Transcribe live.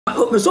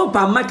so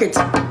per market.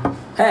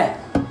 Hey,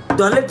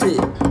 don't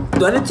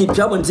let it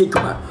trouble and take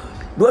come.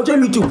 Go to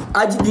YouTube.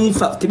 I did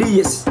for 3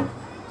 years.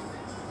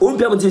 Won't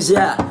be able to say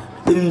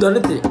don't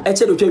let it. I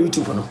said to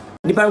YouTube no.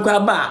 The bank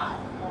ba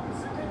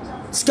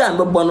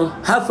scam bono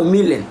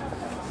 500,000.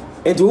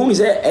 And to whom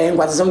say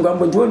what some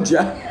government won't you?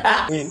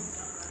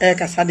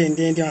 Kasa den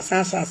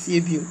asansa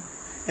asiebiu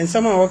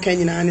ensama wo kan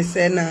nyina ne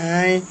se na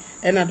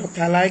na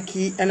Dr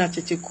Likee na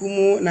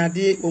chechekumu na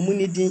de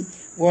omunidi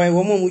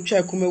wo mo twa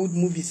akuma wood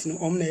movies no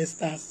om na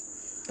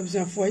stars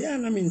abusanfo ya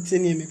na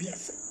menteni e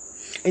mebiase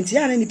enti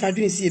ya na nipa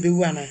dwen si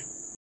ebewu ana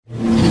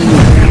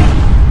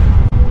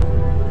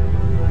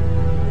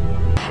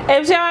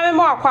Ebusema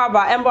mo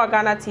akwaba embo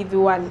Ghana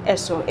TV1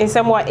 eso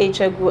ensemo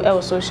Hegu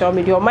el social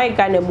media my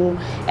Ghana mu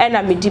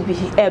na medibi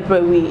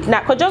ebrewi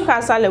na kojon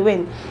kansa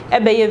Lilwin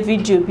ebeye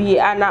video bi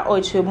ana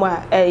ochemu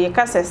a ye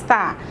kase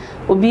star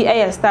obi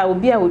star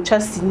obi a wotwa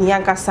sini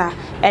ankasa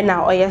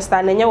na oye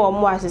star na nye wo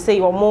mo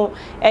asese wo mo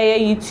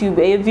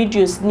YouTube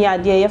videos ni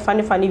ade ye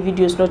funny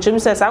videos no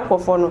chemu se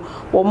sankofo no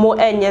wo mo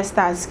enye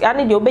stars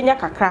ane de obenya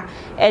kakra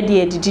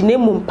de edidi na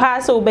mu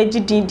mpa se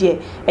obegidin de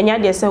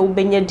enya de se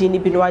obenya din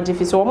bi no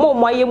ajefi so wo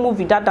mo aye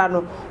movie dada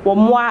no wo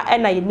mo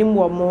na yenim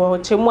wo mo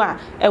chemu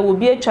a wo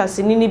bi atwa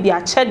sini ni bi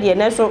ache de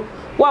na so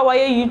wa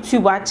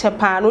YouTube ache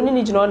pa no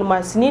ni gina no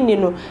masini ni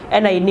no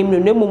na yenim no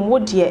na mu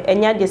de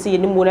enya de se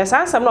yenim wo na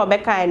sansam na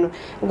obekan no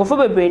ngofo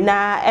bebre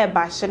na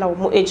eba hye na wo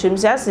mo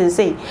HMC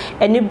asensei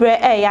eni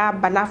bre ya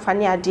banafa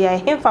ne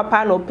ade hemfa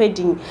pa na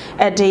opedin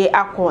de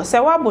akọ se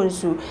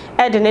wabonsu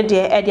de ne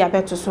de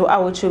abeto so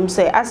awochum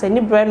se asa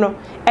ni bre no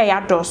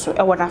ya doso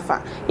e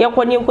wonafa ye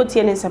kwoni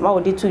nkotie ne nsema wo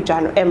de tu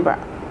dwa no embra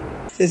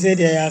se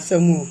de ya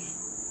asamu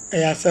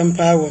ya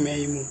asampa wo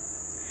mayimu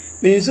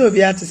me so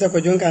obi ate se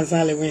kwadwon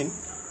kansa Lilwin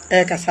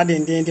kasa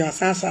den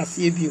asansa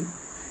asiebiu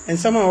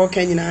ensama wo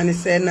kan nyina ne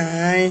se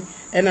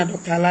na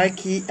Dr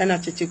Likee na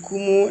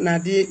chechekumu na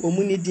de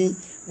omunidi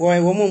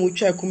wo mo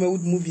twa akuma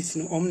wood movies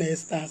no om na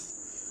stars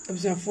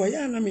abusanfo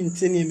ya na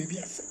menteni e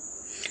mebiase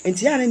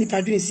enti ya na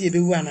nipa dwen si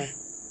ebewu ana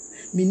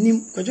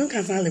minim kwadwon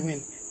kansa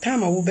Lilwin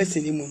tama wo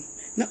beseni mum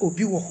na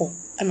obi wo ho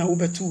ana wo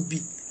betu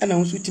obi ana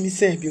wo so timi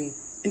san bi mu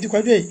enti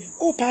kwadwe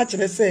o pa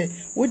kire se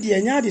wo de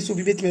anya de so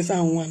bi betimi san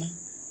ho ana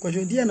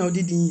kwadwo de na wo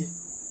de din ye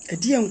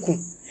ade enko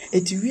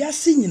eti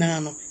wiase nyina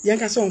no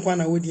yenka so nko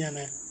ana wo di ana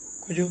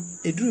kwadwo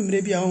eduru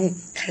mre bi a ho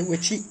kai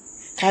wachi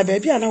kai ba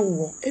bi ana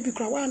wo ebi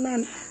kra wa na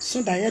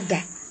so da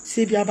yeda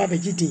se bi aba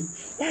begidin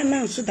wa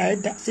na so da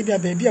yeda se bi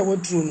aba bi a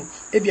woduru no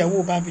ebi a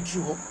wo ba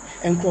beturu ho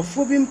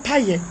enkrofo bi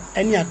mpaye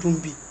ani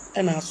adom bi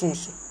na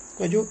asonso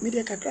kwadwo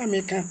media kakra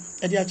meka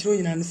ade akiro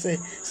nyina ne se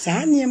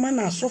saa niema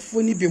na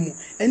asofo ni bemu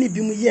ani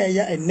bi mu ye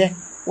ya enne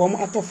wo mo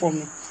atofom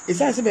no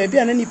esa se ba bi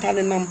ana nipa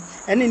ne nam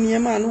ene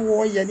niema no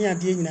wo ye ne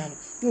ade nyina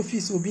no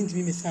office obi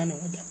ntimi mesa na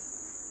woda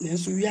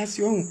nenso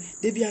wiase ohun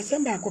de bi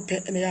asem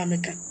akope na ya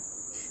meka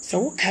se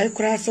wo kai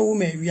kura se wo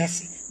ma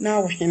wiase na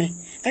wo hene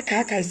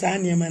aka saa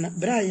niema na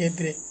bra ye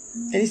bre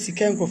eni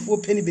sika nkofo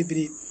peni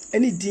bebre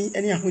eni din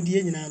eni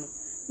ahodie nyina no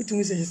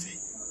mutumu se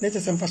na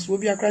tese mfaso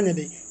obi akra nya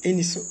de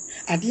eni so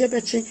ade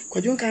beche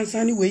kwadwo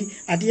kansa ni wei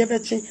ade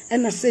beche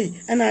ena sei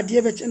ena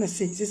ade beche na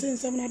sei se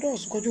nsem na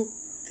doso kwadwo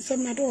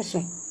nsem na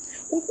doso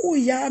wo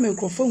ya me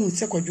nkofo hu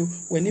se kwadwo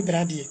wani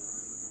brade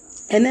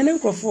enene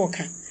nkofo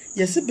ka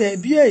yesi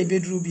baabi a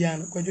ebeduru bia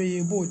no kwadwo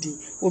ye bodi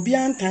obi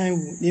antan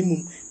wu na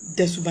emum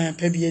desuban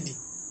pa bia di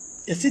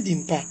yesi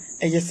dimpa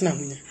eyesena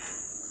hunya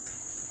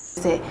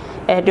se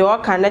de o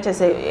kan na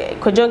chese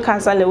kwadwo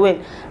kansa Lilwin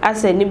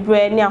asa ni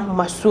bre ni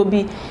ahomaso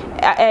bi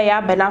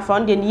ya benafa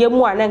on de ni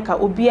yemu anenka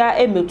obia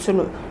emetu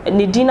no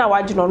ni dina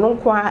waje no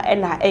nko a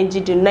na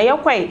engidi na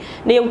yekwai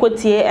na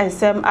yenkotie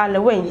ensem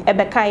Lilwin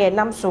ebeka ye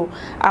namso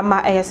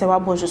ama eyese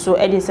wabonso so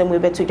edi nsem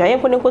ebetu dwa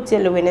yenko nenkotie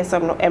Lilwin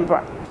ensem no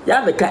embra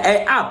ya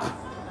beka app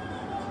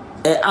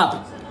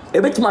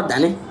ebetima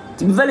dane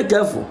to be very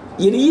careful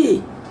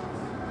ye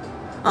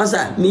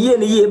ansa me ye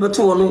ni ye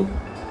beto wono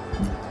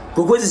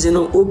kokozi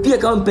no obi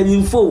ka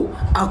mpanyimfo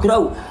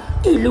akorawo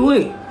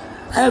Lilwin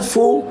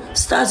F4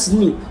 starts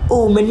me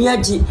oh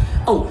maniaji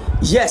oh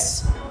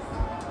yes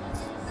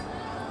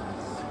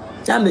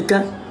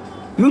jameka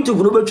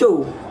YouTube no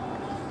betwo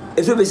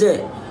efe be say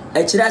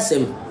e kira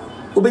asem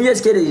obenya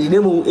skede ni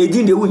nemu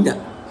edin de wunya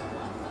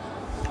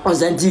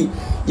ozanti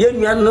ye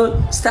nua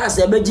no stars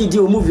e beji di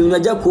o movie no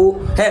Agyapong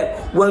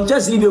one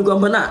chance ni bi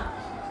nkompana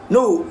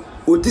no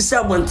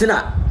otisa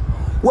montina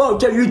wa o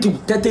YouTube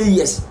 30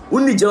 years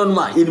unni john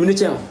ma ye ni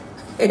chen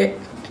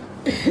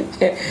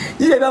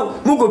Yeye ba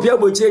mugo pia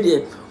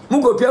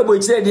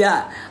bochire de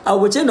a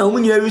bochire na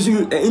omunyina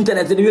yusu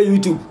internet de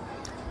YouTube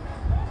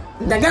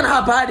ndaga na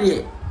hapa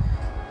de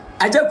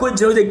Agyapong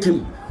jiro de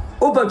kim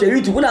opa ke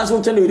YouTube na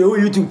so channel de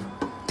YouTube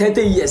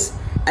 30 years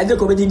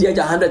Agyapong be di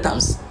 100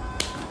 times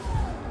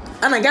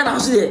ana Ghana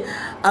so de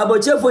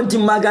abochire fonti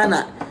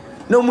magana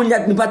na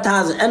omunya nipa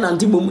 1000 and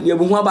antibom ye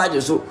bu ho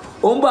abaje so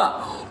omba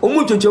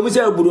omuchocho mu se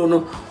aburo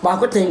no ba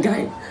ko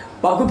tenkan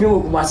ba ko pimo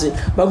kumase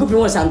ba ko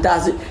pimo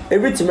santase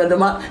ebiti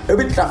medoma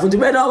ebiti trafunti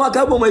me na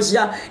waka bo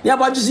mashia ni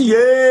abajo si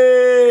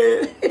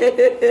ye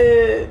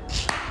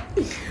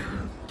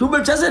to be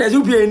trusted as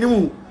you be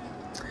anymore.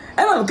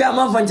 I'm come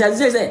on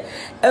franchise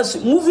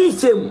as movie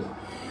film,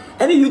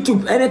 any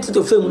YouTube, any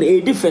to film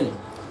a different.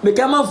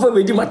 Become on for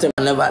with matter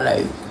never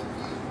life.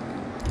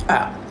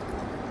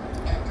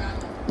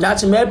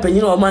 That's me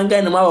penny or manga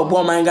and my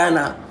born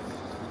mangana.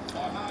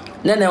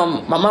 Then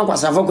mamma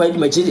was a for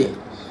machine.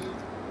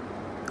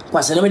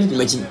 Was never did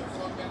machine.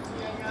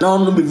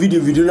 No, be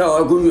video now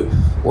or good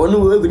or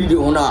no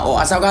video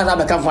or as I got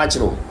a catch.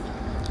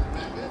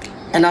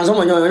 And as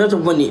someone you're not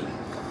money.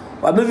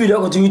 What be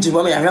video to YouTube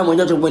for me? I have one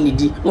of when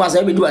he was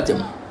every do at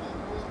him.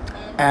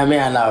 I may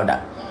allow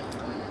that.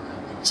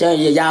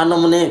 Say, ya no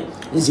money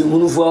is the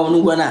moon for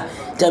Nugana.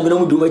 Tell me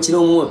no do much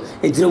no more.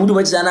 It's no do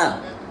much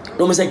now.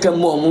 No more second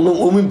more, no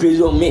woman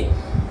praise on me.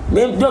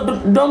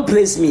 Don't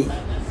praise me.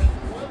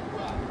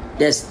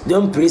 Yes,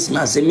 don't praise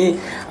me. Say me,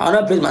 I'll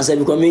not praise myself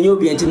because me you'll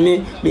be until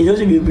me, me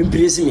also be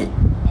praising me.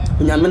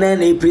 Yamana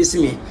they praise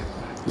me.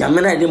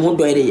 Yamana them who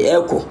do the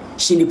echo.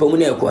 She the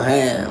pomone echo.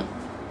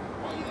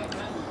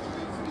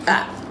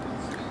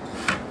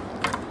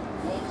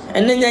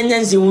 And then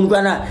Nancy won't go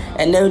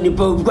and then the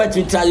Pope got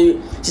to tell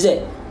you. She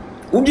said,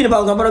 who did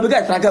about Gabba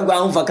because I can't go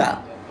on for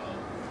car.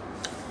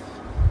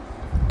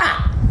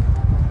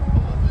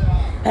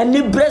 And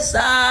the breast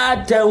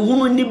are the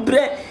woman the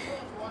bread.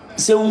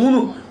 So,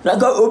 who like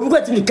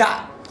got to the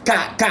car.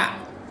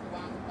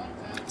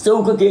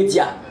 So, go get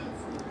ya.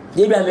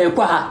 They be a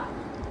qua.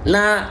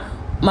 Now,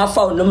 my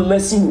phone no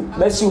mercy,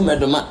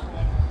 madama.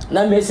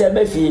 Now, Miss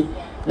Beffy,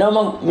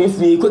 now,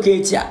 me cook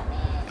it ya.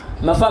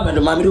 My father,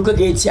 mammy, cook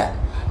it ya.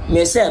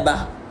 Me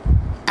seba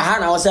aha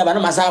na wose ba na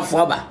masafu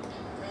aba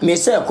me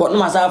se ko na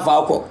masafu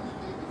akọ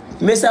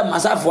me se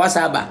masafu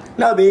wasaba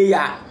na obe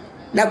ya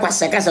na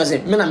kwaseka se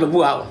me na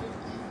mebu awo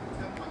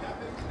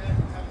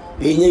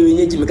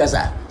wenye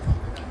jimikasa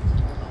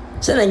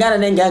se na ngana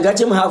ne nganga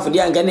chim hafu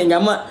dia ngane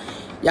ngama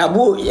ya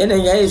bu ene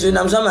ngai so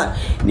nam sama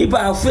nipa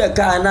afu e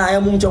ka na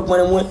ya mum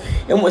chokmane mu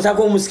e mo sa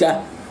ko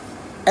muska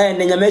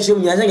ne nyame shom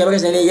nya se ngaba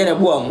kase ne ye na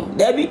bu amu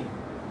dabi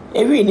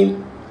e wi ni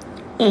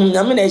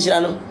na me na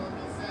hira no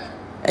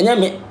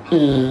Anyame,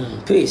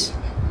 please.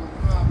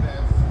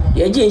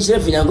 Ye jin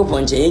chef in Yanko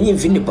Ponche, ye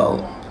fini power.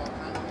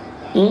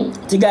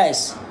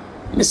 Guys,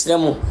 Mr.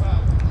 Mo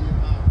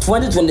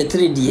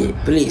 2023 dear,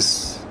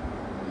 please.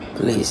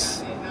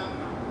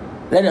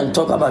 Let them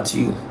talk about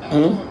you.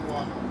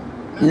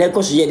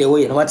 Neko so ye the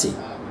way, what it?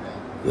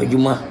 Your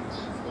Juma.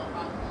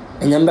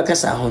 And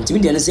Yambakasa home to me,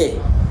 then say,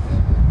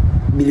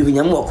 believe in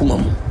Yamu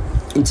Kumam.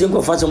 In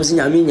Tinko Fasom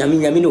Yami,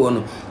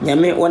 no,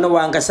 Yame, one of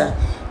Wankasa,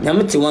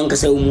 Yamati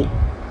Wankasa.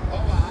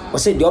 O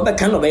se de oba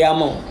kan no be ya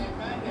mo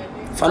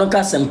fa no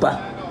ka sempa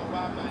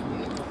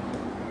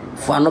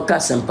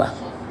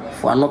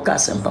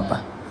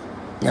pa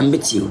nyambe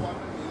ti o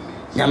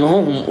nyame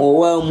honhom o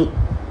wa mu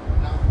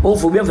o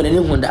fo bia fa ne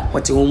hu da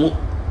wote wo mu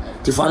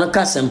ti fa no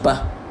ka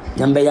sempa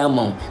nyambe ya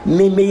mo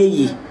me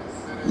ye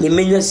me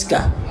menya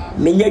sika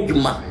menya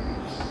dwuma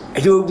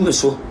e do gu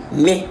so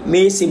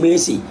me see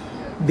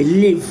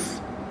believe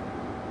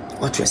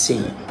what you're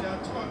saying.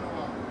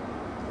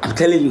 I'm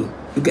telling you,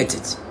 you get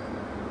it.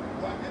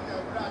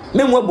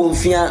 Me mo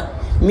bonfia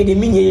me de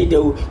minye de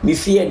o me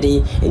fie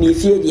de ene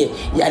fie de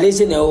ya le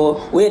se na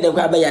o we de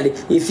kwa ba ya le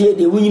fie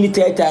de wunyini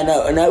teta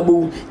na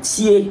agbo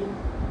tie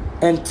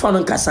en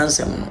fono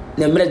kasansem no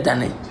na mre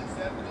dane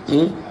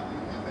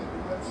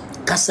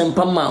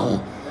kasempa ma ho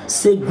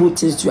say good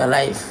things to your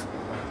life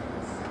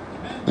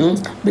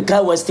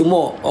because was the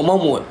more o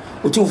mamo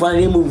o tun fa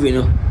na movie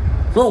no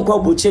no kwa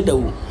boche da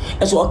wo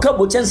eso o ka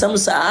boche nsam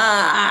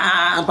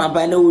sa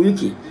papa na o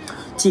wiki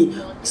ti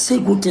say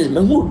good things me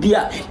who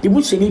bia the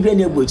bush ni bia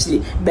na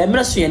bochire be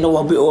mra so ye no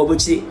wo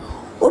bochire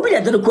obi ya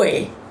de ko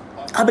e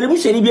abele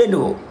bush ni bia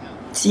no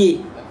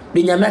ti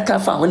de nyame ka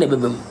fa ho na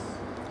bebem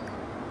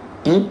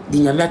de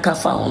nyame ka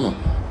fa ho no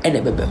e na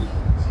bebem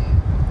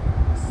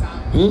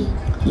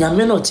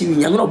nyame no ti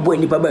nyame no bo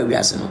nipa ba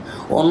wiase no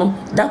ono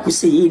da ku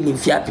say ye ni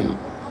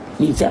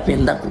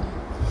fiapem da ku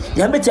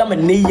nyame ti am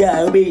ne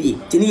ya obeyi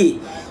ti ni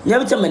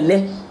nyame ti am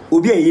ne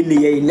obi aye ne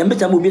ye nyame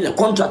ti am obi na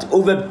contract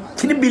over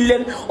 3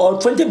 billion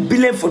or 20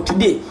 billion for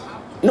today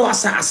no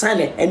assign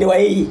and they were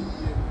ye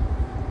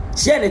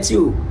share it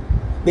you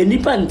be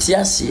nipa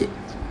ntiase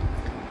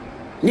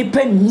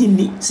nipa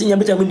nyini si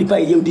nyame ti am nipa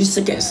ye odi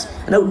seconds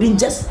and within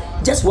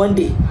just one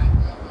day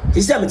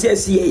he say am ti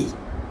see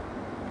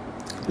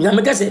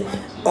nyame ka say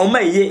o ma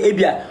ye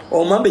ebia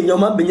o ma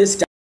benye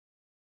sika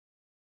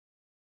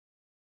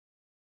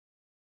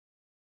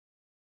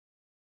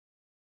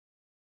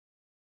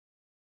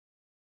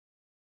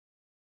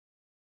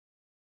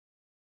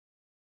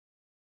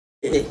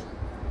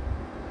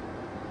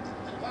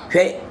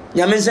hey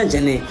nyame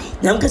nsanchene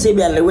nyame ka say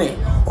bia lewe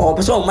o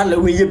person o ma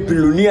lewe ye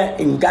billionaire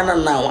in Ghana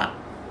now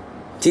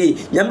ti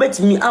nyame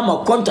timi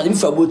ama contract bi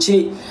fa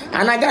bochire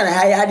anaga na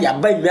ha ya dia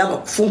ba mi ama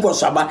funko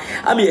so aba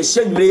ama ye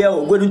share ya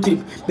o go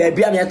trip ba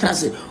bia me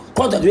trans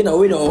contract we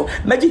no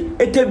maji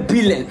 80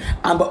 billion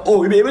amba oh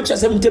we be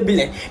 70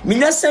 billion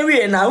minya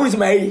sawe na who's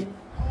my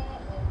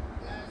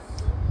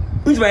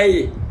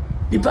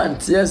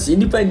depend yes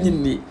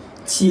independent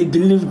ti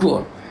believe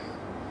God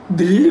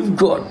believe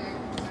God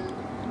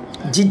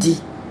gidi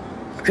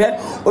hwe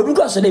obi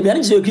ko so de bia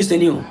nje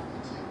Christian o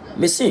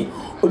me say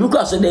obi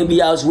ko so de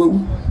bia so wu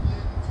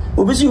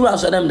obi si wu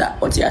aso dem da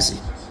otiase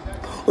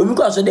obi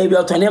ko so de bia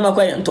otone ma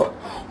kwa yento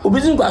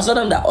obi si ko aso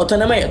dem da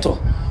otone ma yeto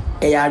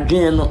e ya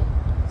adwen no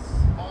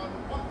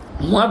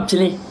mo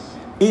abdwene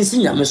insi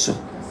nyame so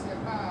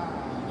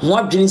mo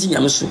abdwene insi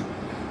nyame so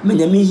me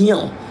nyame hia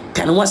o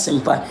kan wa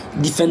sempa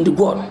defend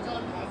God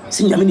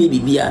si nyame na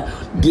bibia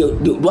de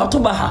do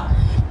atoba ha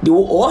de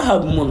o ha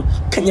mu no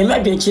kan nyame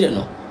adwen kire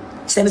no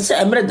se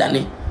emre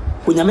dane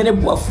ko nyame ne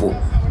boafo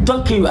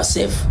don't kill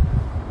yourself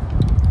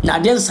na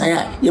den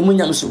san ye mu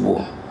nyame so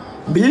bo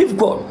believe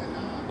God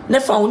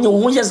nefa wonye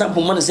wo ye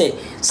example mo say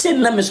say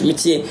na me so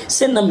metie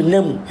say na me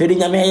nam hede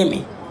nyame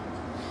ayeme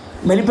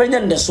mani panya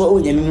nde so o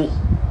nyame mu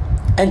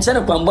enche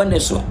kwa mbɔ ne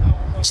so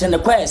che ne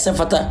kwa se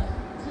fata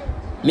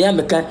me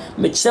ameka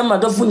me chema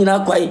dofo nyina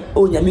kwai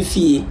o nyame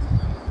fie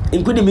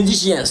including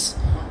musicians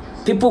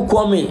people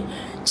call me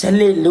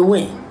Chale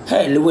Lilwin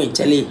hey Lilwin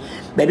Chale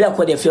baby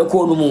akwa fie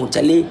ko no mu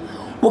Chale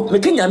me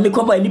kenya me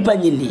kwa ba nipa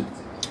nyini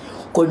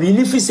ko bi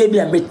ni fi se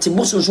bia me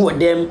tiboso so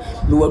wodem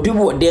me wodu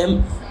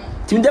wodem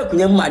timda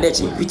kunya mu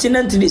adechi within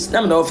 90 days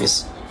na me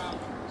office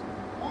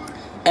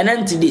and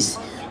 90 days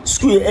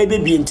school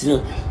baby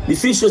ntino me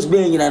free shows be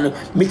nyina no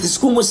me ti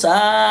school mo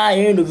sa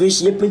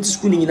innovation ye paint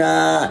school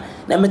nyina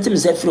na me tem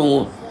se free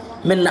ho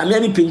me na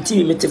me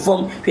painti me te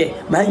form hwe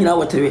ma nyina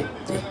wotere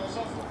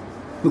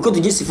because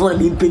to just for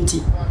me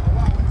painti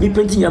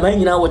nyina ma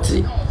nyina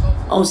wotere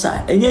on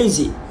sa enye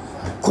easy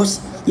cause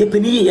ye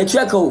peni ye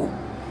tuaka o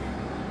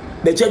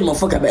be tuaje mo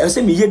foka be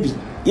se me ye bi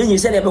ye nyi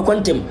se na be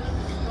kontem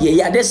ye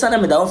ya de sana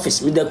me da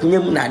office me da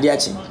kunya mu na ade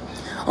achi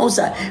on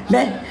sa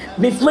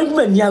me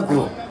fuma ni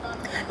agro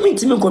me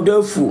timi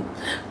kodofu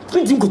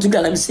me timi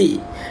kotuga na me say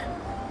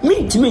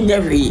me timi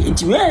nyahwe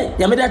ntimi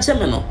ya me da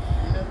cheme no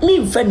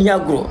me fa ni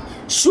agro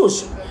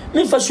shows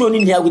me fa show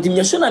ni agro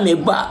timi show na me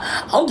ba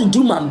I want to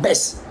do my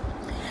best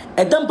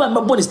e dampa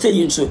me body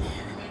stay so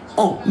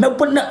oh me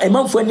bona e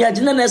manfo ani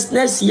agina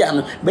next year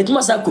no but ma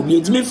sa ko bi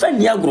ntimi fa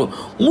ni agro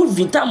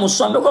movie time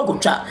so me ko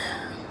twa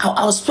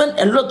I'll spend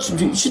a lot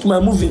to shoot my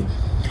movie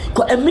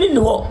because a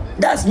minute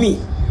that's me.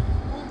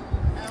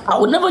 I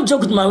will never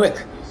joke with my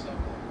work.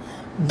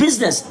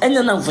 Business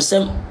enya na for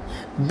sem,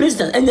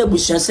 business enya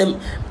bushan sem,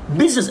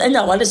 business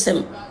enya wale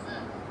sem.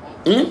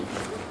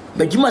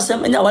 But you must sem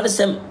enya wale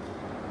sem.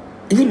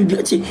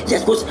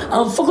 Yes, because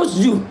I'm focused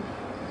to you.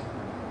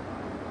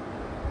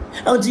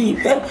 I want to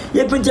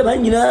ye printer ba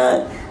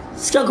nyina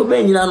scan ko ba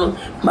nyina no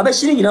ma ba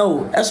shiri nyina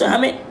o eso ha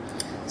me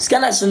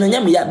scanner so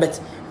nya me ya bet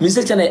me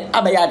se chane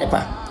abaya de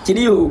pa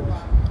kiri o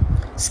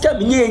scan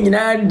me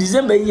nyina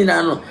December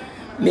nyina no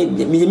me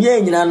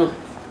nyina no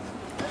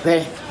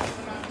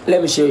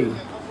let me show you.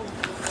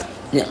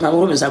 Yeah, my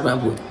room is up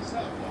and good.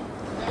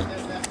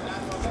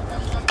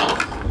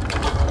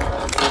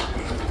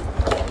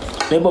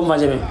 Maybe my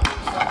jam.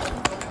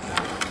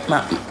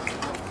 Ma,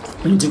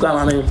 you go,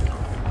 mamma.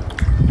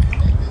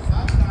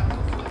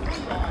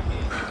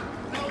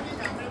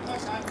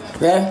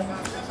 Yeah,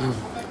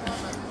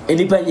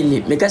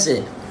 independently, make us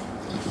say,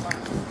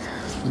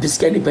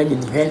 biscuit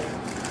independently.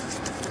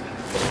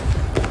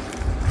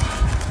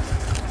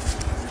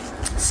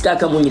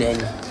 Skaka mungi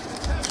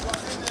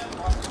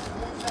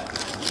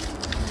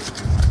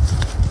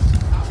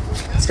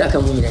Skaka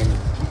mungi nani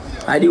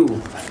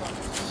adiu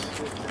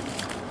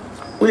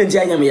unenti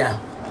anyam ya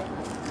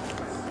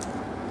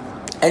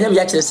anyam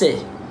ya kire se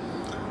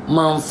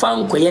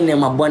manfan koye ne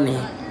mabone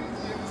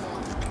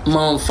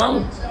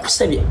manfan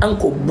sebi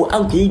anko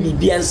yi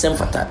bibia nsem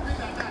fata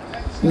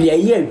mi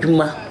ayi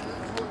adwuma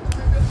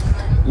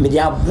mi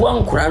dia bo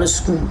ankora no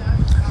school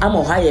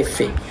ama ha ye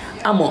fe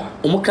ama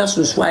omuka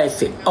sunsu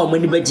ayefe o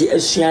mani baje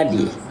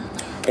asuade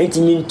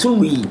enti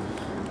mintumwi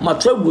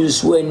matwagu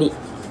nsu ani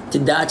ti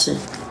daache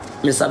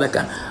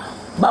mesabeka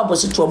babo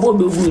se tobo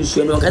be gu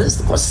nsu ani onka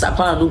se ko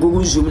sapa no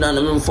gu nsu na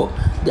no mfo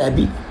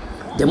dabi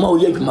de ma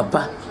oye adwuma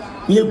pa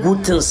ye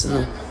good things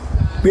no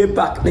way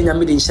back na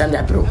nyame de nshande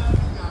apro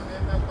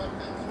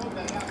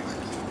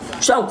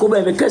sha ko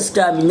be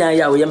kaska minya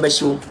ya o yamba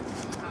shiwo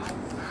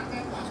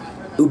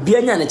obi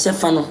anya na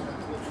chefa no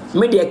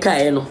me de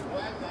kae no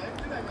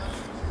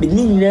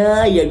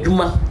binina ya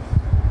dwuma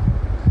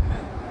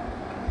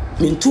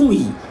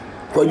mintumi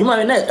ko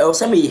dwuma na e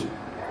osame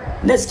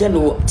next can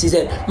no ti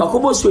say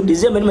makobo so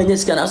December na manya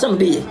sika na osame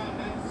de ye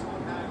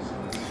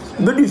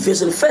bedu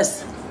face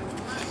first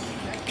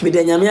me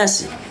de nyame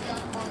ase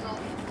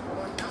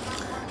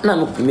na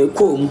me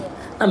ko mu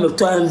na me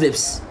to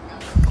envelopes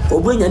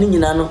obonya ni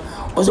nyina no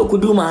oso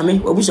kudu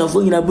maame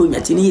obushafo nyina bo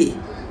nyati ni ye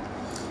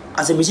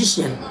as a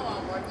musician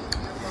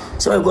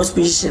so I got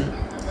musician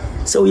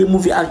so we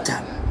movie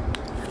actor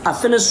I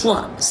finish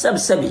one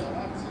sebi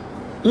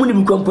muni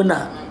bi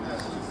kompona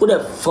o da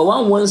for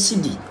one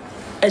cd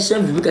ehye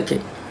bi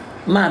kake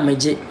ma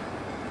meje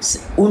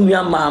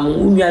unua maam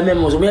unua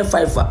memo so me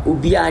 5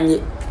 obi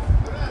anye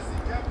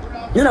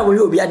nyina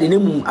wo obi ade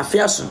nemu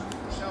afiaso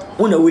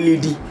una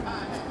weledi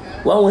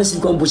one cd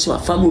komposition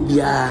fam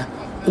obi a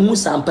umu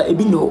sampa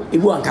ebi no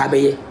ebi anka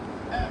beye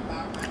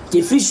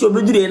ke free show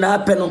bedure na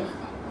apɛ no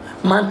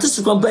mantis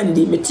company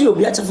di meti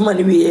obi a chefuma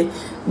ne wie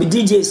be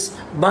DJs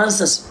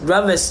bouncers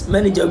drivers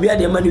manager obi a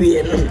de man wie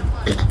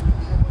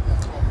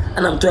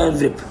and I'm to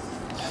envelope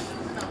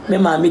me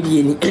ma me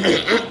die ni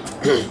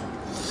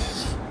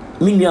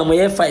me nua mo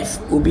ye 5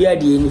 obi a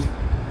die ni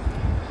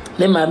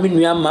me ma me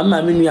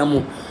nua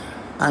mo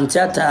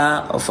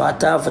antiata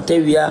ofata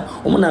fatawia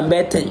omo na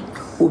mbeten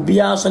obi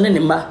a so ne ne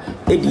ma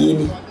edie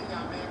ni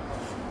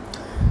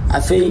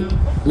afei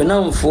me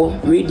namfo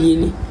we die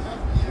ni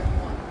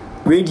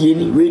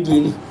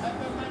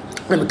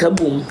na me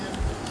kabum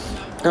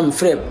na me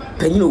frɛ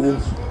panyin owo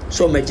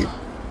so maji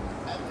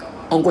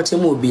onko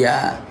chemo obi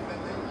a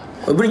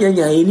obiri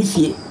nyanya ni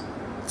fie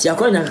ti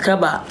akonya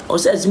kakaba o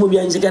se asimo obi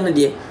anyi sika na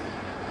de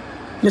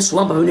me so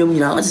wan papa ne mu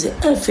nyina o se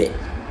efe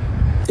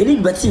eni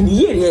bati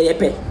ni ye ye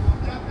pe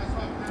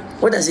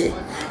what does it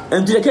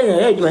and to the Kenya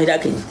ya di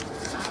mahida kan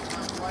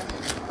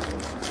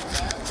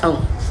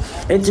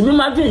enti me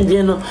ma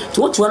dwen no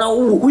to what wana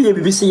wo ye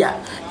bibisi ya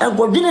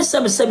enkodwene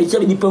sebe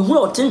nipa hu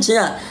o tenchen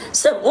a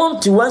se on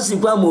to one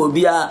sikwa ma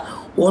obi a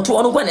wo to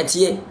ono kwa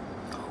nete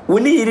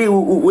woni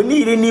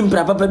iri ni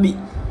mpra papa bi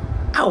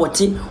a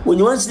wote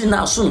woni wansi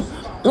na aso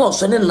no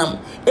so ne nam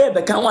e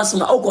be kan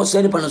wasema o ko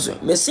so ni pa no so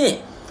me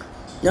se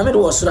nyame do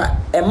wosora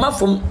e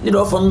mafom ni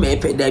do fom me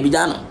pe da bi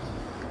da no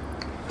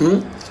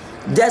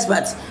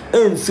despite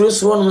feel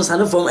so one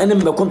man from any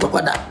me konto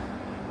kwada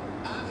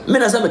me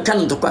na say me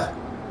kan to kwa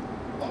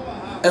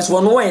es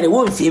one way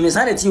won fie me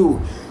sanity o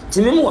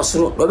ti me mo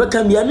soro do be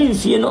kan bia me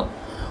fie no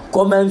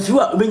ko man fie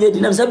a obenya di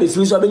na say be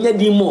fie so obenya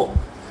di mo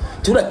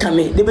to da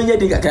kame de benya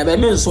di kakra be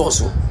me so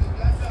so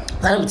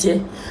tam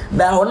tie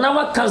ba ona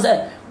wa kan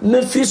say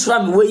me fie so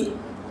am we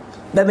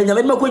ba benya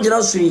me ko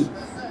jira so yi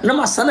na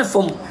ma sane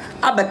from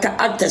abeka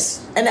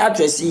actors and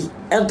actresses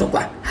ento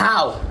kwa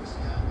how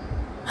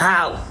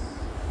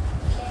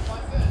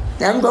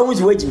I'm going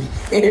to wait me.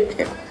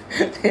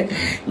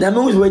 I'm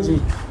going to wait me.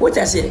 What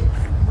I say?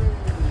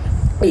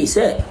 Hey,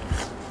 say,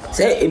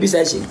 a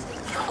session.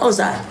 Oh,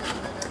 sir.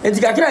 And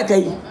the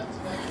Kakaki.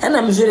 And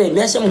I'm sure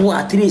I some who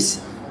at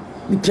least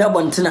be Pia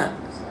Bontina.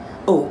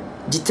 Oh,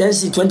 the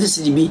 10 20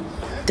 CDB,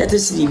 30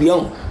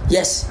 CDB.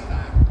 Yes.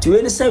 To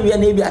any say we are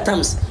maybe at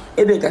times.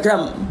 Ebe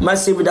Kakam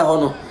must say with the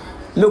honor.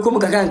 No come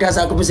Kakan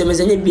Casa, be a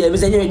messenger.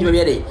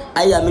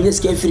 I am in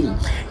escape free.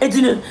 And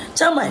you know,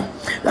 Chamai,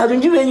 I don't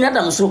give any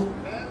Adam so.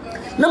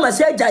 Na ma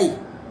se ajai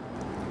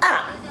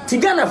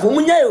tigana fo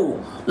munya yo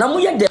na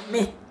muye de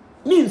me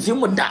mfi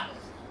mu da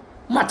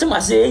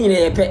matema se nyine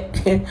ye pe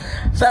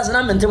first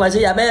na mente ma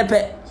se ya be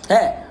pe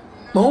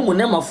ma hu mu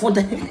ne ma fo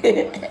de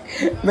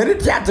me ri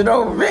theater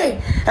do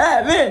me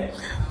me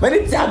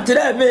ri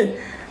theater me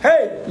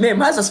me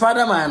ma sa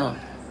Spider-Man no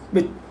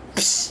me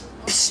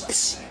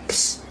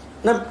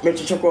na me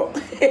chichoko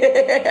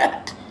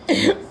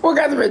o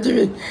ga me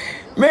jibi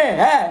me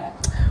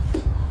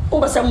o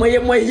ba sa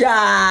moye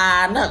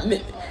ya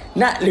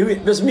na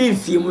Lilwin just me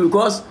feel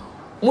because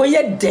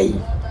moye day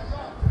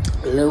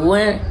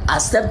Lilwin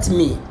accept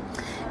me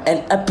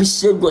and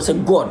appreciate God. Say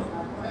God,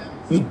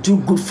 you do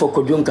good for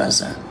Kojon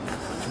Cancer.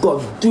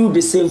 God, do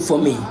the same for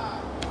me.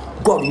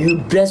 God, you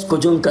bless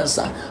Kojon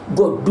Cancer.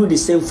 God, do the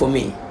same for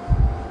me.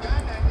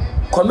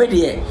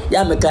 Comedy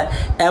ya meka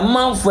a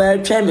man for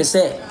try me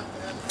say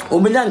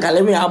Ominan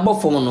Kalemi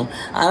above for no,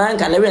 and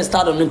Kalemi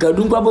start on the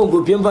Kadunka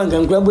Bongo Piempan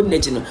and Grabo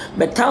National.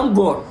 But thank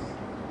God,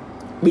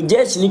 be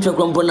just need to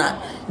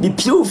compona the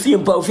pure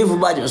feel powerful for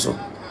body so.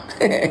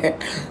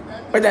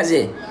 What I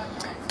say?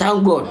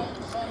 Thank God,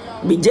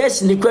 be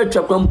just need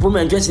to compona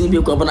and just need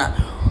to compona.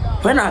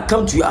 When I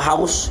come to your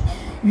house,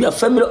 your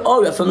family,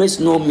 all your families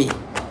know me.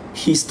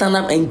 He stand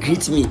up and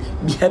greet me,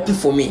 be happy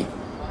for me.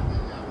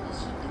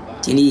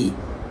 Tini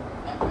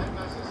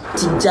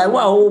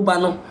Tijawa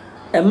Obano.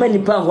 A many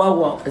pound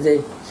wow,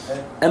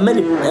 a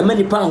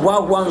many pound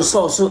wow,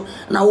 so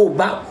now oh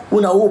bow,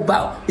 when I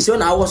bow, it's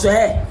when I was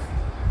here.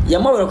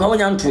 Your mother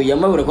going on to your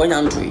mother going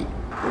on to you.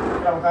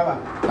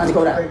 Let's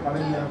go that.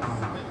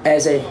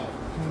 As a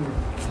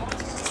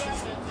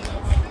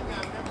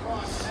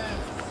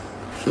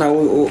now,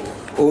 oh,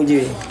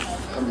 dear.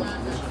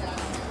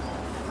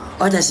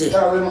 What I say?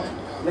 Yeah,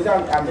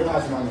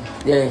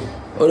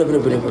 all over the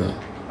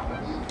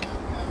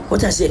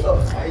what I say?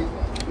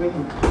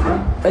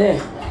 Yeah.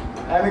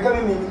 I'm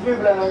coming in.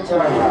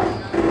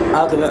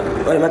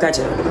 What am I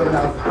catching?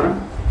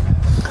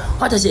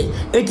 What I say?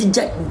 It's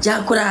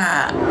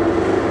Jakura.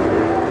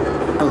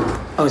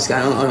 Oh,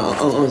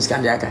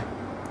 Scandaka.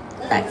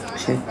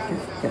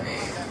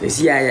 You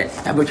see, I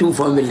put you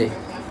for me.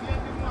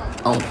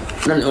 Oh,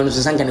 none on the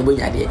Sankan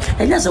idea.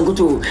 And that's a good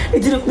to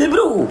it.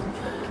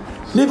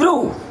 Me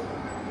bro.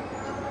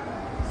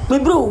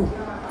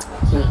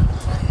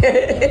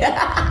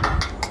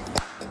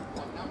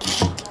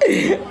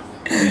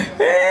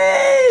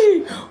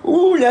 Hey,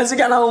 let's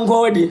get on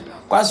body.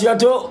 What's your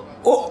toe?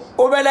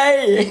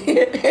 Obelay.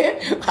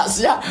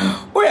 Asia.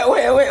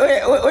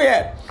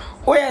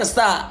 Where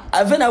star?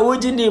 I've been a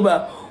wooden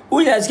neighbor.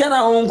 We has got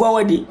our own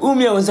quality.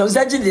 Umi was some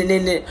such a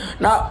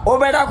now.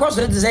 Obeda cost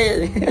to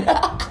say.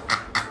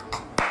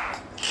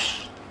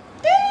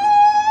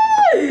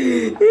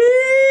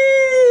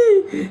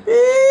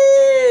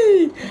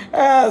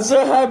 I'm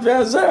so happy.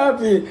 I'm so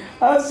happy.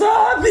 I'm so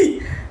happy.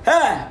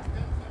 Hey.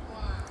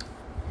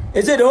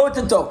 Is it the whole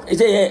TikTok?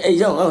 Is it a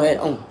young?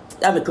 Oh,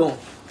 that be cool.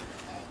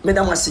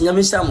 Madam was in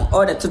Yamisham,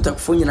 or the TikTok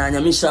phone in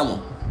Yamisham.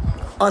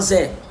 On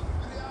say,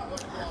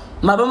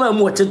 Mabama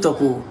more TikTok.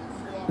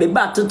 Be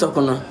back TikTok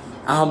on a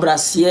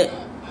brassier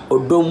or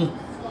dome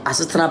as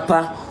a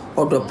trapper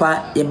or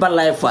dopa, a bad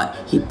life.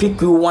 He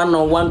pick you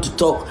one-on-one to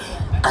talk.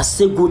 I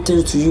say good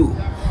things to you.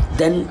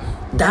 Then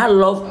that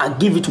love, I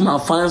give it to my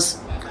fans.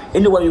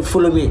 Anyone you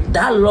follow me,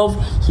 that love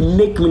he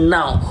make me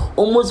now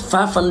almost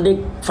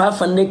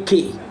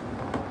 500k.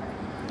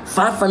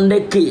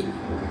 500k.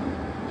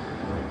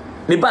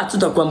 Me ba to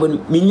talk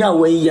about minya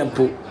 1 year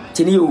po.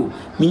 Tell you,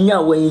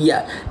 minya 1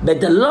 year.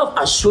 But the love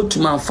I show to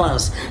my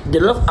fans, the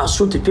love I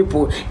show to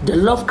people, the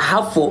love I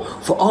have for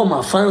all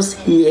my fans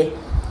here.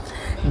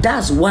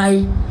 That's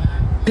why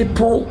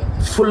people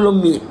follow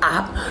me.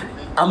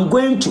 I'm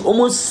going to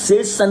almost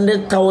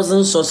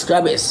 600,000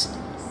 subscribers.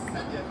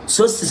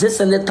 So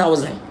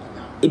 600,000.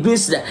 It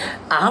means that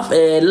I have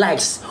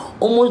likes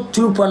almost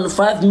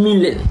 2.5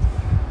 million.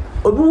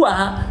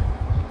 Obuwa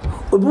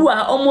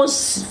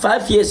almost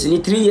 5 years ni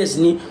 3 years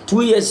ni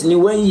 2 years ni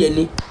 1 year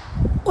ni.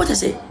 What I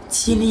say?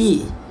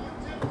 Tini.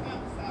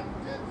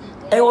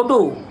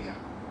 Odo.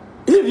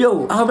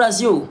 Livio,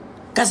 Agradaa,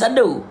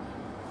 Casado,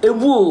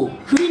 Ebu,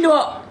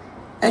 Hino,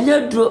 and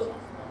your draw.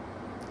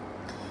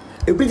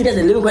 A pretty guy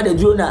living quite a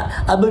drone now.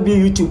 I will be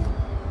YouTube.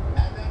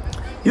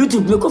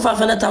 YouTube, make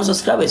 500,000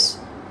 subscribers.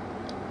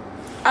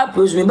 I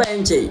push me by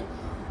NJ,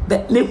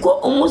 but make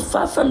almost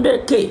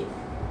 500k.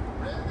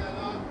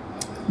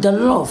 The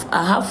love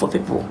I have for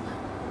people,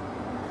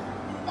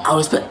 I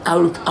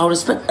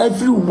respect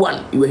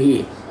everyone you are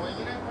here.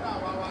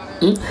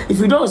 If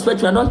you don't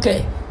respect me, I don't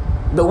care.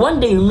 But one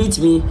day you meet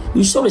me,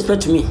 you show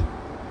respect to me.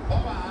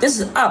 This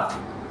is up.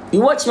 You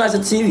watch me as a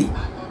TV.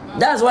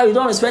 That's why you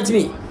don't respect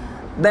me.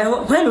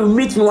 But when you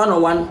meet me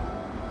one-on-one,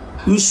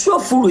 you show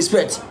full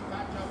respect.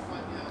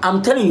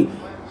 I'm telling you.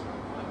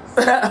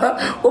 But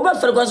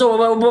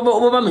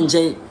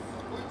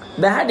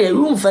I had a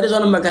room for this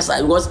on the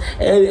side because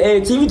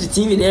TV to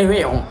TV there.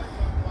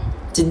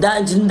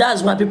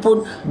 That's why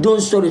people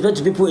don't show respect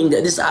to people in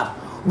this app.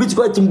 Which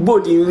got in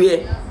both in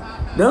where.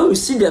 Now you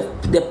see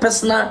the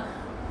personal,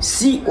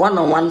 see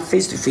one-on-one,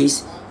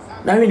 face-to-face.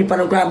 Now when you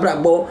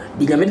grab ball,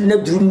 the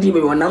government drew me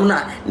when I'm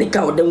not,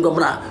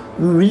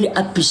 we really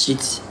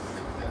appreciate.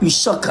 You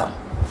shock them.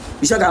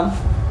 You shock them.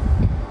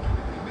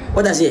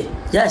 What I say?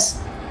 Yes.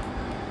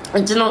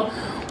 And you know,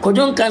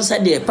 Kojon cancer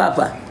there,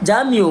 Papa.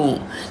 Jamio,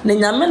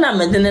 Nanyamena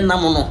Medene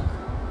Namono.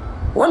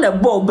 One a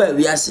ball bear,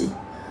 we are see.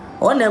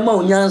 One a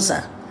more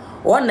yansa.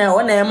 One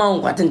a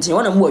amount patent,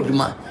 one a more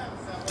juma.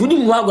 To the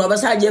Mwago of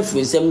a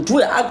Jeffrey, some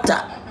 2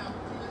 actor.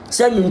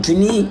 Some to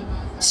me,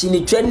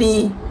 Sini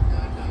Trenny.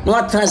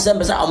 No transfer,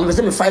 I'm going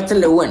to fight till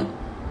the win.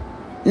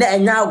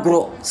 Now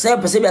grow,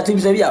 7% to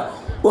be here.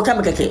 What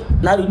can make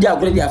now you are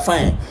already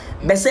fine.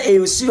 But say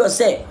you see or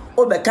say,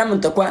 oh, but come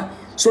to qua,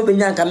 so be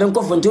young, come and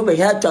go from to be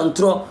here to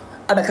throw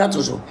other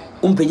cattle.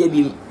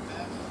 Beam.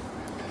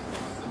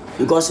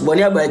 Because when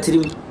you are by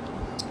trim,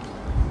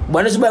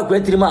 one is by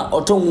great trim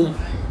or tongue.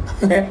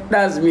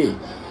 That's me.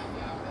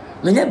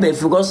 Many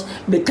because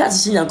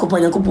because in your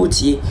company,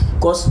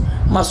 because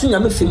Masunya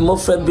me feel more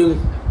friend.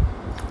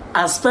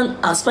 I spent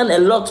a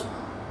lot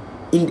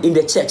in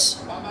the church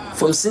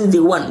from since day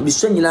one. Be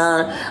showing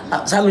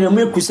na some of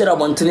me crusade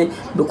abontene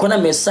be kona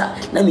mesa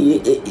na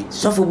me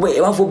so for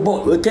boy one for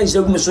born we can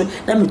show me so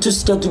na me too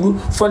scared to go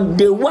from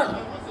day one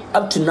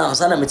up to now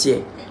sana me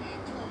tie.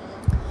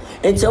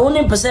 It's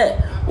only person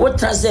what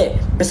say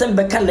person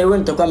be kan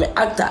lewen to kwa me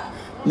actor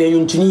me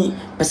yuntuni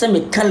person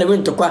me kan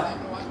lewen to kwa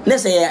na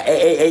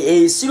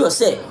say serious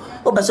say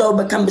o be so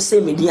be kan be say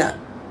media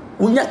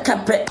unya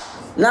kape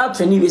now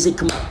 20 years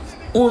come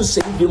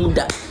unse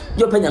bimuda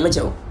yo panya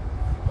mechewo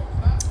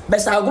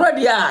besa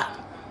Agradaa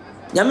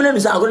nyamena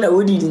misa Agradaa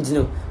wodi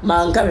dintino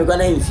manka me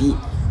kwana mfi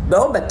be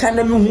wo be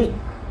kana me hu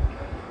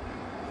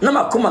na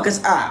makoma kas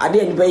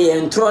ade ni be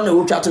ye ntro na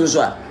wo twato me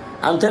so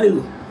I'm telling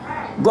you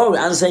God will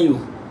answer you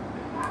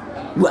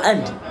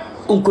end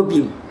unko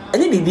bim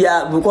any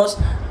bibia because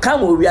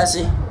come we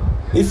ase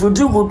if you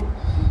do good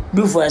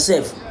do for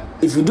yourself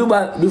if you do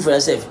bad do for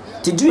yourself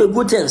to do a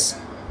good things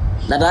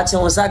na that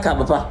won saka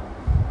papa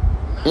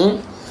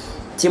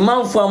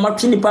Timan for my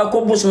tini pa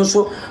ko busu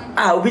so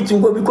obi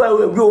tingo bi kwa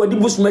we odi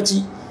busu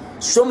machi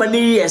so many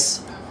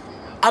years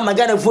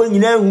amagana fo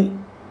nyina hu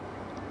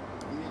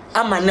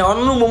amane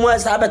onu mumu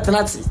asa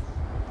abetenati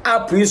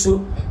app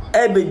yuso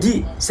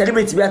ebedi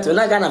celebrity bi ato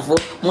na gana fo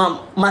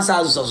masa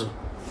azuzo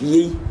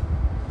yi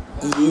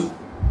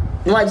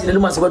no ajina no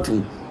masa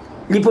kwatu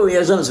lipo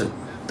we zonzo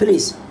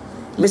please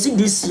message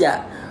this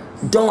year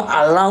don't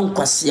allow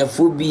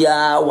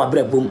kwasiaphobia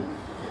wabrabom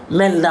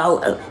men now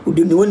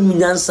the one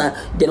minyansa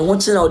then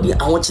watching out the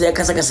I want to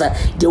kasa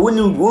the one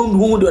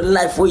who do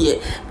life for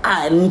ye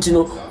and you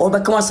know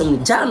obekama some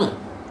jano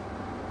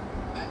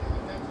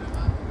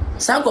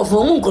sanko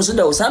for mun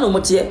consider usano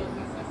motie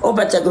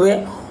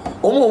obetagwe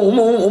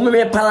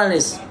me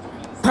palace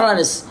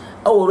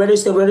oh radio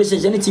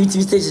station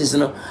TV stations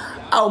no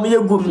ah me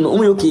good no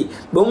me okay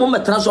but we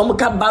transfer we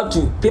come back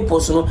to people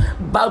no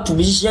back to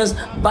musicians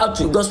back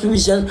to gospel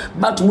musicians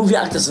back to movie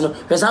actors no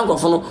person go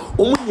for no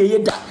omu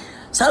ye da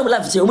say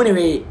life say omu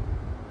ne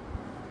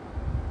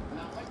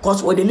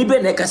cause we the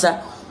libe na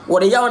kasa we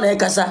the yaw na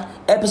kasa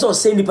episode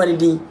say nipa ni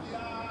din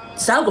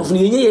say go for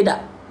ye da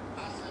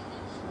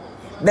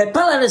be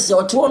parents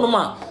o to no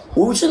ma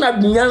wo hwe na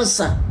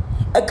nyansa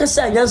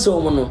ekasa nyansa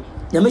omu no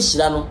nyame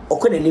hira no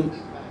okonanim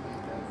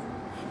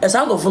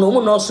esa go for no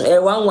mu no so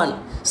 11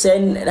 say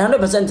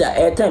 100%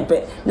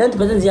 10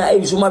 90% ya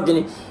use my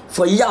journey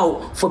for yaw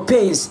for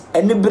pains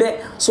and bre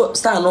so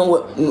stand on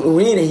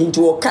we need him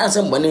to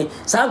cancel money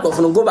say go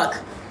for no go back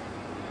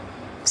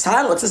say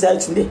what say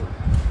today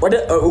what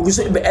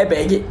oguso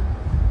ebege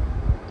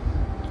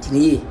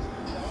tini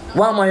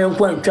wa ma yon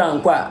kwa ntwa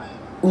nkwa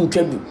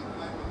untwadu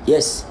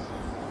yes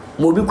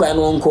mo bi kwa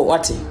no nko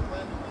wate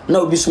na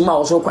obi suma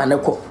wo so kwa ne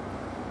ko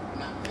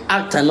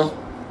actor no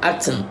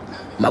acting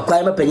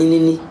makwai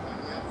mapanyinini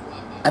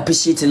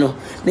appreciate no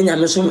ne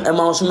nyame so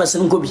ema so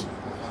mesen ko bi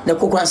ne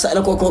kokwa sa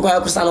ne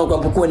kokwa kusa no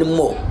kwa ni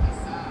mo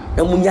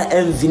na munya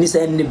envy ni sa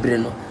ne bre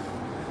no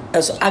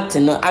eso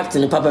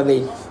acting papa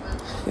bay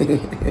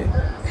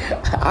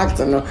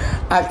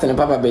acting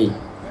papa bay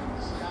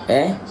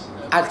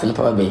acting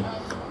papa bay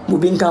mu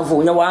bin kan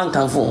fo nya wa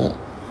kan fo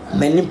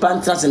many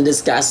pantras and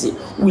discuss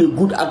we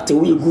good actor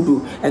we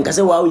good and ka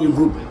say wow you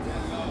good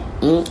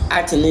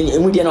acting ni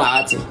emudie no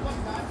art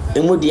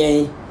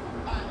emudie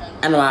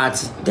ano art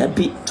that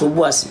be to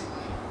boss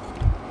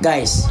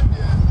guys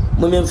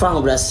moment from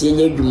obrasi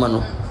nya adwuma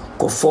no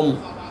conform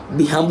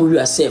be humble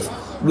yourself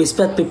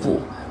respect people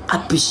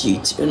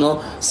appreciate you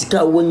know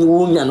sika wonyi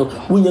wonya no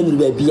wonya ni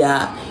ba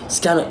bia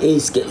sika no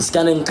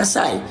sika no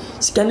nkasai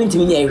sika no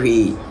ntimi nya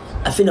ehwe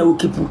afi na wo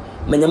kepu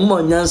manyam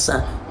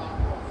onyansa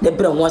de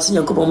bra ho ase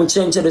nyankopɔ mo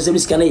kyerɛ do se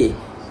sika na ye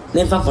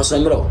na mfa faso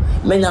mmerɛ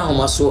menya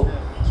homaso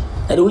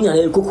ade wonya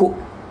na koko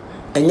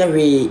enya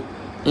hwe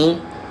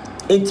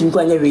entim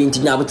kwa nya hwe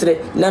ntim nya abotre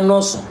na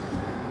noso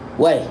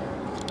why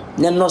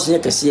na noso nya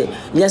kase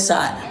nya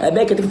sa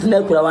ebe ketekete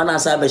na kura wa na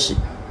asa abashi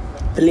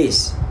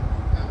please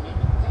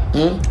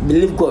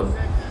believe God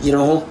you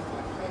know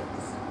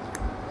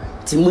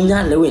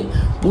timunya Lilwin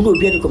mu no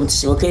bia ni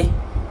competition okay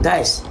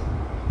guys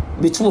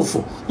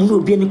bitumufo mu no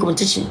bia ni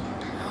competition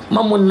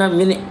mamon na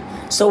mene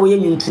so we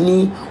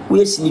nyuntuni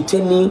we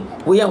sinitwani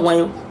we yan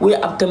we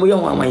apkan we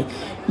yan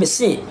me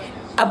say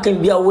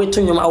apkan bia we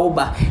to nyoma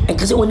woba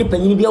enkase woni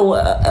panyini bia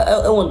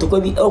won to kwa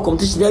bi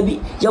competition da bi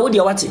ya wodi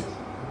awate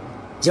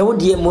ya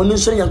wodi mo no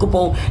so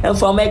yankopon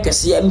emfa ma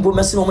ekase embo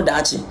mese no mo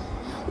daachi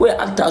we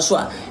actor so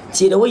a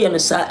tie da we yan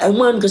sa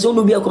enwan kase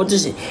woni bia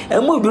competition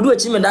enmo dudu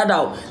achi me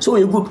dada so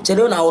we good tie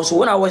na wo so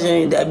wona wo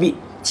da bi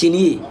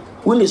tieni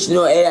woni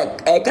suno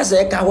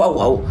kase ka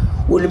hwa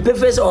woni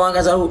pefese o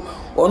angasa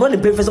ono ni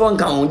pefese won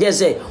kan je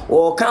say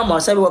o ka ma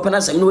sabe wo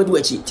pana sam no wadi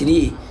wachi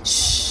tieni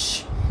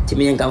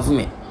timi yan kan fu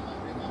me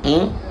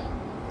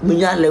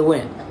munya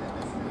Lilwin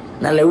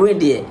na Lilwin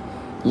de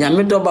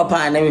nyame doba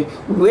pa na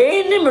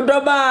we ni me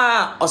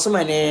doba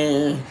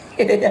osomane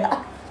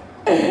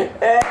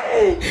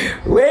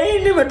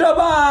we ni me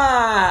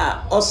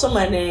doba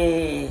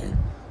osomane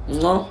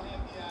no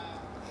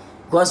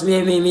cause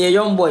me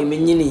young boy me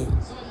nyini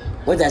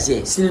what I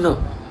say still no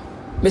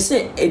me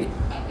say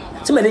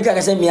ti me ka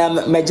say me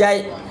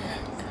majai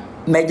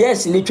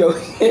sinitwa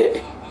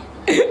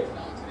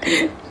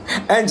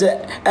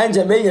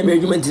anje me nya me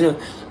argument no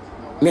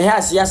me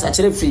has yes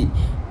actually free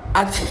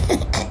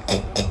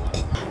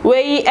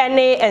we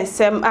ene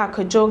ensem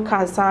akajo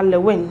kansan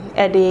Lilwin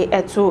ede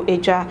eto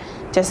eja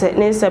chese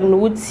nensem no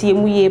wutie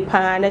mu ye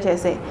pa na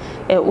chese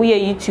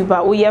we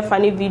YouTuber we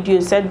funny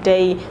videos said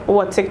day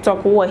or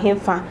TikTok wo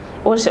hemfa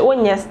wo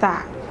nya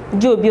star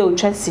di obi o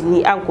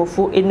twasini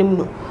ankofo enim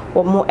no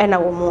womo ena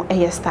womo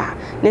star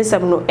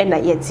nensem no ena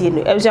yetie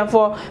no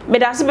ebuafo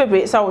medase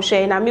bebre sa wo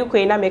hwe na me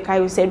kwei na me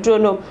kai se dro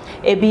no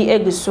ebi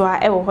egusua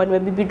e wo ho no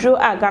bibidro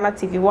Ghana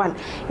TV1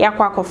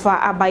 yakwa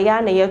kofa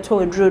abaya na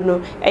yeto dro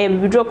no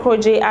bibidro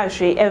kroje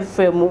ahwe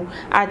efremu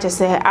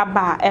achese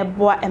aba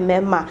eboa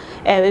emema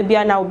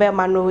ebia na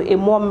obema no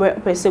emu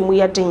presemu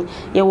yeden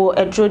yewo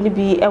edro ni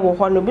bi e wo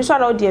ho no bi so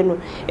na odie no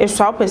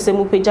esua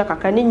presemu peja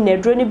kakra ni nyina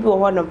dro ni bi wo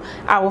ho no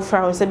a wo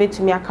fra won se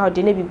betumi aka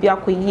ode na bibia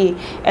koyie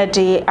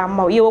ede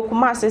ama yewo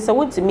kuma se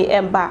wontimi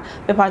emba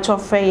pepa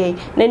chofrey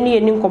na ni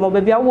eni nkomo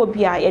bibia wo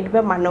bia ye de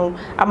be ma no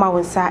ama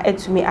wonsa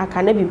etumi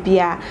aka na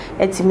bibia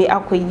etimi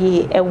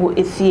akoyie ewo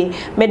efie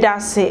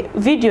medase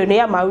video no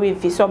ya ma we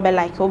fi so be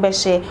like wo be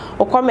share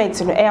o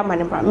comment no e ya ma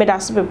ne bra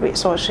medase bebre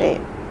so share